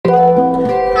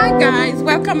guys,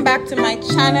 welcome back to my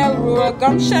channel, Rural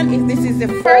Gumption. If this is the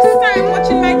first time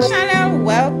watching my channel,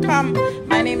 welcome.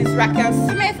 My name is Raquel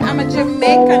Smith. I'm a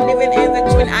Jamaican living in the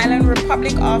Twin Island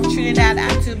Republic of Trinidad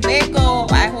and Tobago.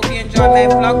 I hope you enjoy my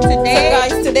vlog today. So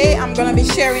guys, today I'm gonna be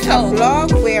sharing a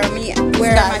vlog where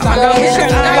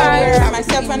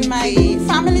myself and my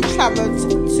family traveled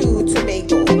to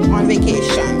Tobago on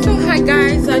vacation. So hi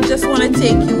guys, I just want to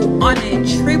take you on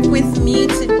a trip with me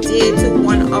today to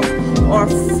one of our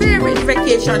favorite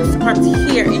vacation spots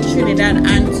here in Trinidad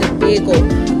and Tobago.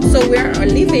 So we are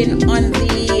living on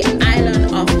the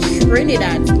island of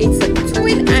Trinidad. It's a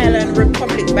twin island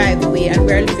republic, by the way, and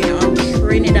we're living on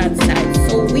Trinidad side.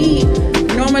 So we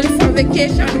normally for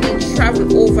vacation we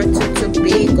travel over to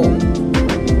Tobago.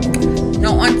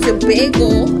 Now on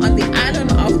Tobago, on the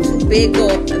island of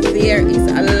Tobago, there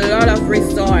is a lot of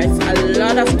resorts, a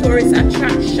lot of tourist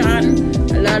attraction,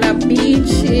 a lot of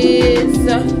beaches,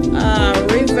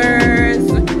 rivers.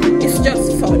 It's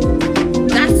just fun.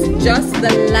 That's just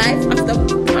the life of the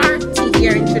party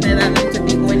here in Trinidad and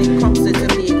Tobago when it comes to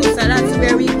Tobago. So that's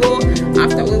where we go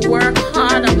after we work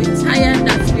hard and we're tired.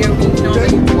 That's where we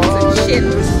normally go to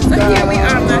chill. So here we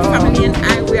are, my family and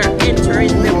I, we are entering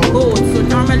the boat. So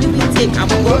normally we take a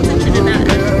boat to Trinidad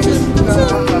and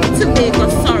Tobago,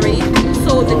 sorry.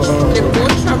 So the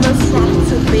boat travels from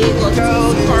Tobago to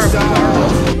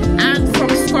Scarborough and from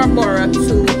Scarborough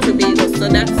to Tobago. So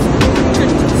that's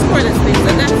spoiler space.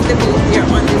 So that's the boat here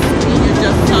on the screen you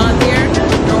just saw there.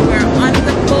 Now we're on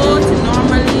the boat.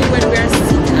 Normally when we're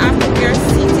seated, after we're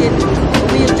seated,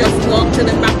 we'll just walk to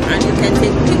the back and you can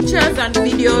take pictures and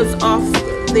videos of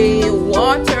the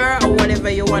water or whatever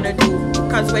you want to do.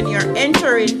 Because when you're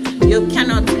entering,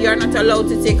 you're not allowed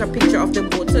to take a picture of the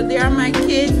boat. So there are my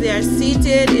kids, they are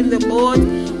seated in the boat.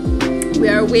 We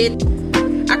are waiting.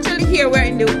 Actually here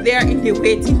they're in the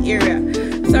waiting area.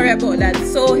 Sorry about that.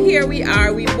 So here we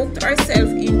are, we booked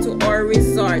ourselves into our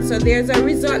resort. So there's a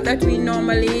resort that we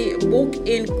normally book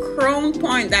in Crown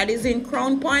Point, that is in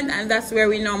Crown Point, and that's where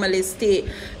we normally stay.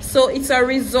 So it's a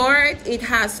resort, it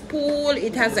has pool,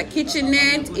 it has a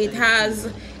kitchenette, it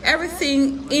has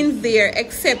everything in there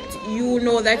except you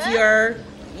know that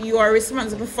you are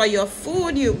responsible for your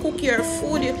food. You cook your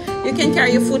food, you can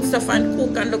carry your food stuff and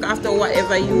cook and look after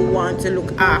whatever you want to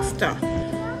look after.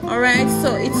 Alright,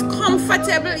 so it's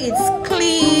comfortable, it's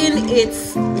clean,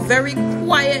 it's very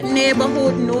quiet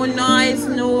neighborhood, no noise,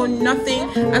 no nothing.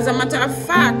 As a matter of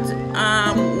fact,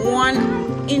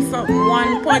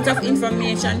 one point of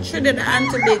information, Trinidad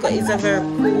and Tobago is a very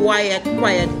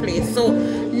quiet place. So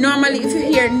normally if you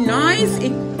hear noise,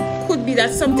 it could be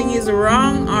that something is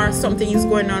wrong or something is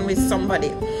going on with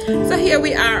somebody. So here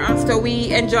we are, after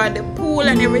we enjoyed the pool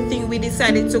and everything, we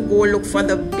decided to go look for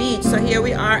the beach. So here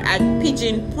we are at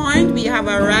Pigean Point. We have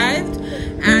arrived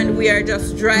and we are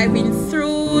just driving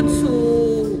through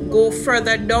to go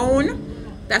further down.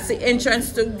 That's the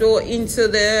entrance to go into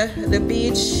the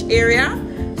beach area.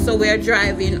 So we are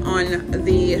driving on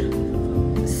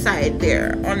the side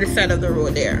there, on the side of the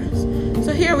road there.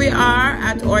 So here we are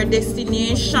at our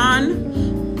destination.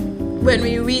 When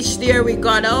we reached there, we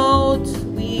got out.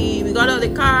 We got out of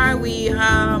the car. We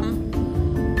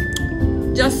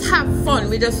just have fun.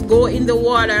 We just go in the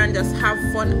water and just have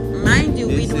fun. Mind you,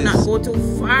 we do not go too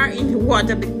far in the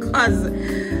water because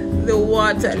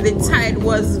the tide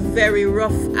was very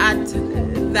rough at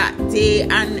that day,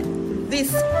 and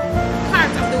this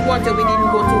part of the water we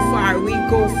didn't go too far. We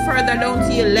go further down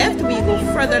to your left, we go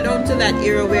further down to that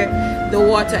area where the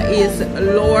water is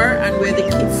lower and where the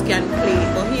kids can play.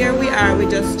 But here we are, we're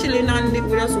just chilling on it,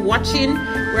 we're just watching.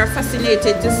 We're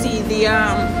fascinated to see the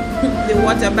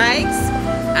water bikes,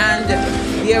 and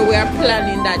here we are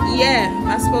planning that, yeah,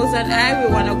 my spouse and I,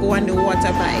 we want to go on the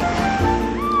water bike.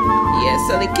 Yeah,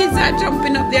 so the kids are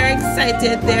jumping up, they're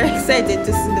excited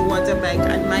to see the water bike.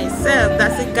 And myself,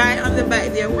 that's the guy on the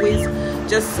bike there who is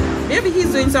just, maybe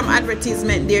he's doing some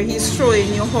advertisement there, he's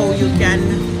showing you how you can,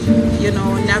 you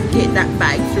know, navigate that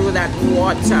bike through that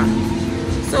water.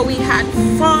 So we had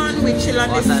fun, we chill on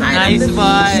the side of the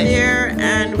beach there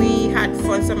and we had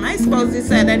fun. So my spouse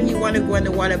decided he wanted to go on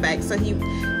the water bike, so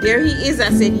there he is. I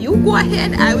said, you go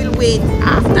ahead, I will wait.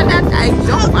 After that, I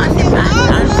jump on the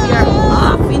bike and we are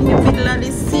off in the middle of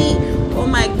the sea. Oh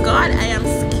my God, I am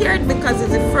scared because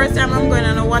it's the first time I'm going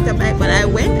on a water bike, but I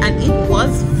went and it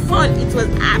was fun. It was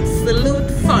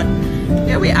absolute fun.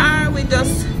 Here we are, we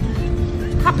just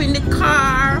hop in the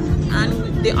car,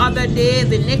 and the other day,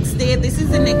 the next day, this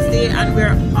is the next day, and we're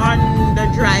on the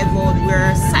drive out.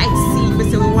 We're sightseeing.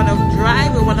 We say we want to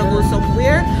drive, we want to go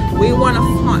somewhere, we want to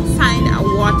find a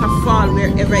waterfall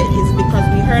wherever it is, because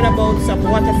we heard about some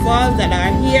waterfalls that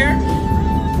are here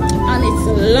and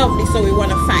it's lovely, so we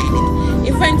want to find it.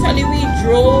 Eventually we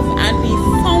drove and we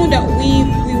found that we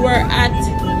were at,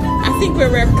 I think we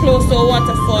were close to a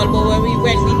waterfall, but when we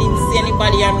went we didn't see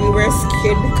anybody and we were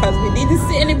scared because we didn't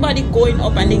see anybody going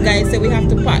up, and the guy said we have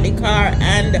to park the car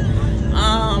and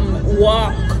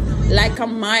walk like a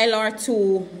mile or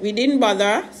two. We didn't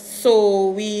bother,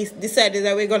 so we decided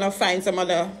that we're gonna find some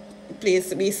other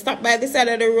place. We stopped by the side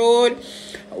of the road.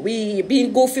 We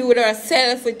being goofy with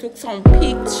ourselves. We took some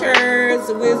pictures.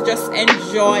 We was just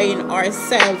enjoying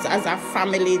ourselves as a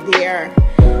family there.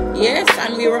 Yes,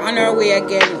 and we were on our way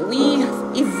again. We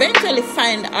eventually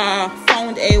found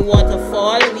a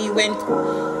waterfall. We went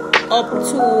up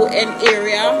to an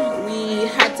area. We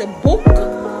had to book.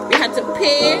 We had to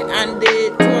pay, and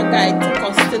the tour guide took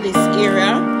us to this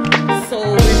area. So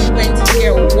when we went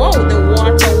here, wow, the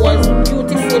water was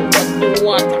beautiful, but the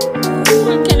water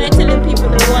cool. Can I tell you people,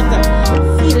 the water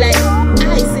feel like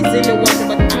ice is in the water,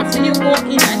 but after you go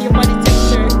in and your body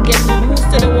temperature gets used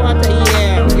to the water,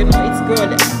 yeah, you know, it's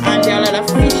good. And there are a lot of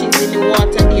fishes in the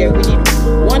water there. We didn't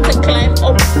want to climb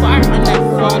up far on that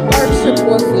fall, but our trip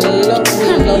was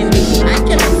lovely. I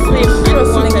cannot swim in the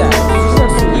water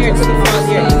here to the fall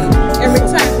here. Every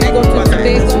time I go to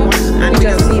Tobago, I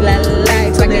just feel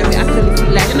alive. Like I actually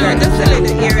feel like, you know, just tell you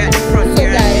the area in front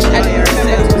here. So guys, I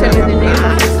remember to tell you the name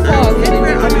of this fall. The name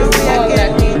of the fall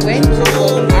that we went to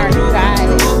was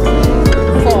Argyle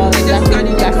Fall. That's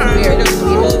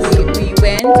where we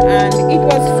went, and it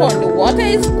was fun. The water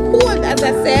is cold, as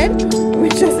I said. We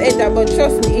just entered, but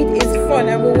trust me, it is fun.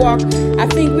 And we walk, I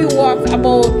think we walked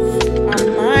about a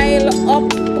mile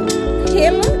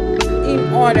uphill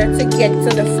in order to get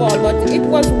to the fall, but it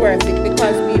was worth it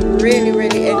because we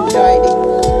really enjoyed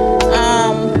it.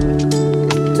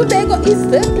 Tobago is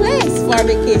the place for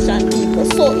vacation people.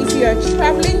 So if you are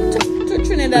traveling to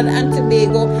Trinidad and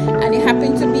Tobago and you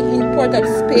happen to be in Port of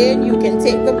Spain, you can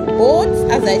take the boat,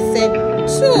 as I said,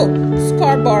 to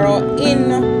Scarborough in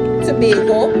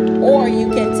Tobago, or you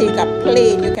can take a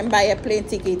plane. You can buy a plane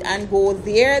ticket and go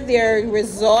there. There are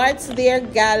resorts there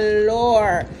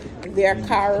galore. There are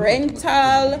car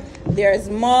rental, there's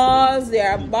malls,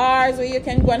 there are bars where you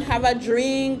can go and have a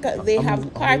drink. They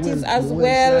have parties as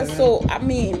well. So I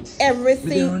mean,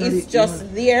 everything is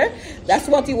just there. That's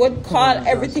what you would call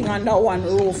everything under one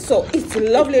roof. So it's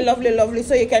lovely.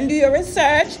 So you can do your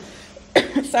research.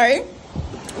 Sorry,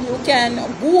 you can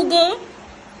Google.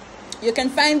 You can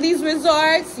find these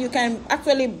resorts. You can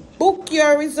actually book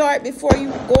your resort before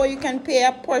you go. You can pay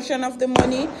a portion of the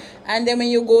money, and then when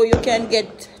you go, you can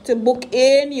get to book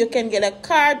in. You can get a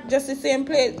card, just the same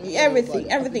place. Everything.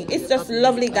 It's just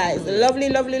lovely, guys.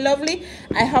 Lovely.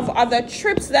 I have other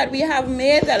trips that we have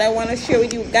made that I want to share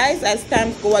with you guys as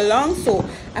times go along. So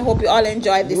I hope you all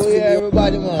enjoyed this video.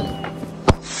 Everybody, man.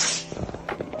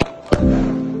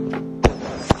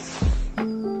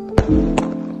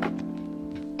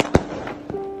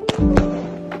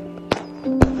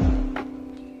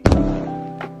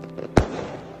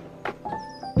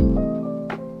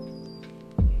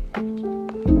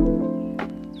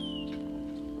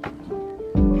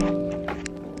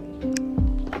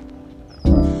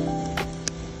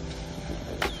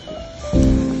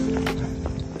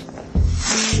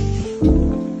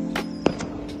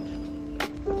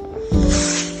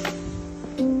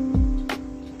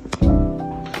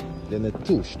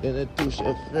 Then a touche,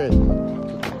 a friend.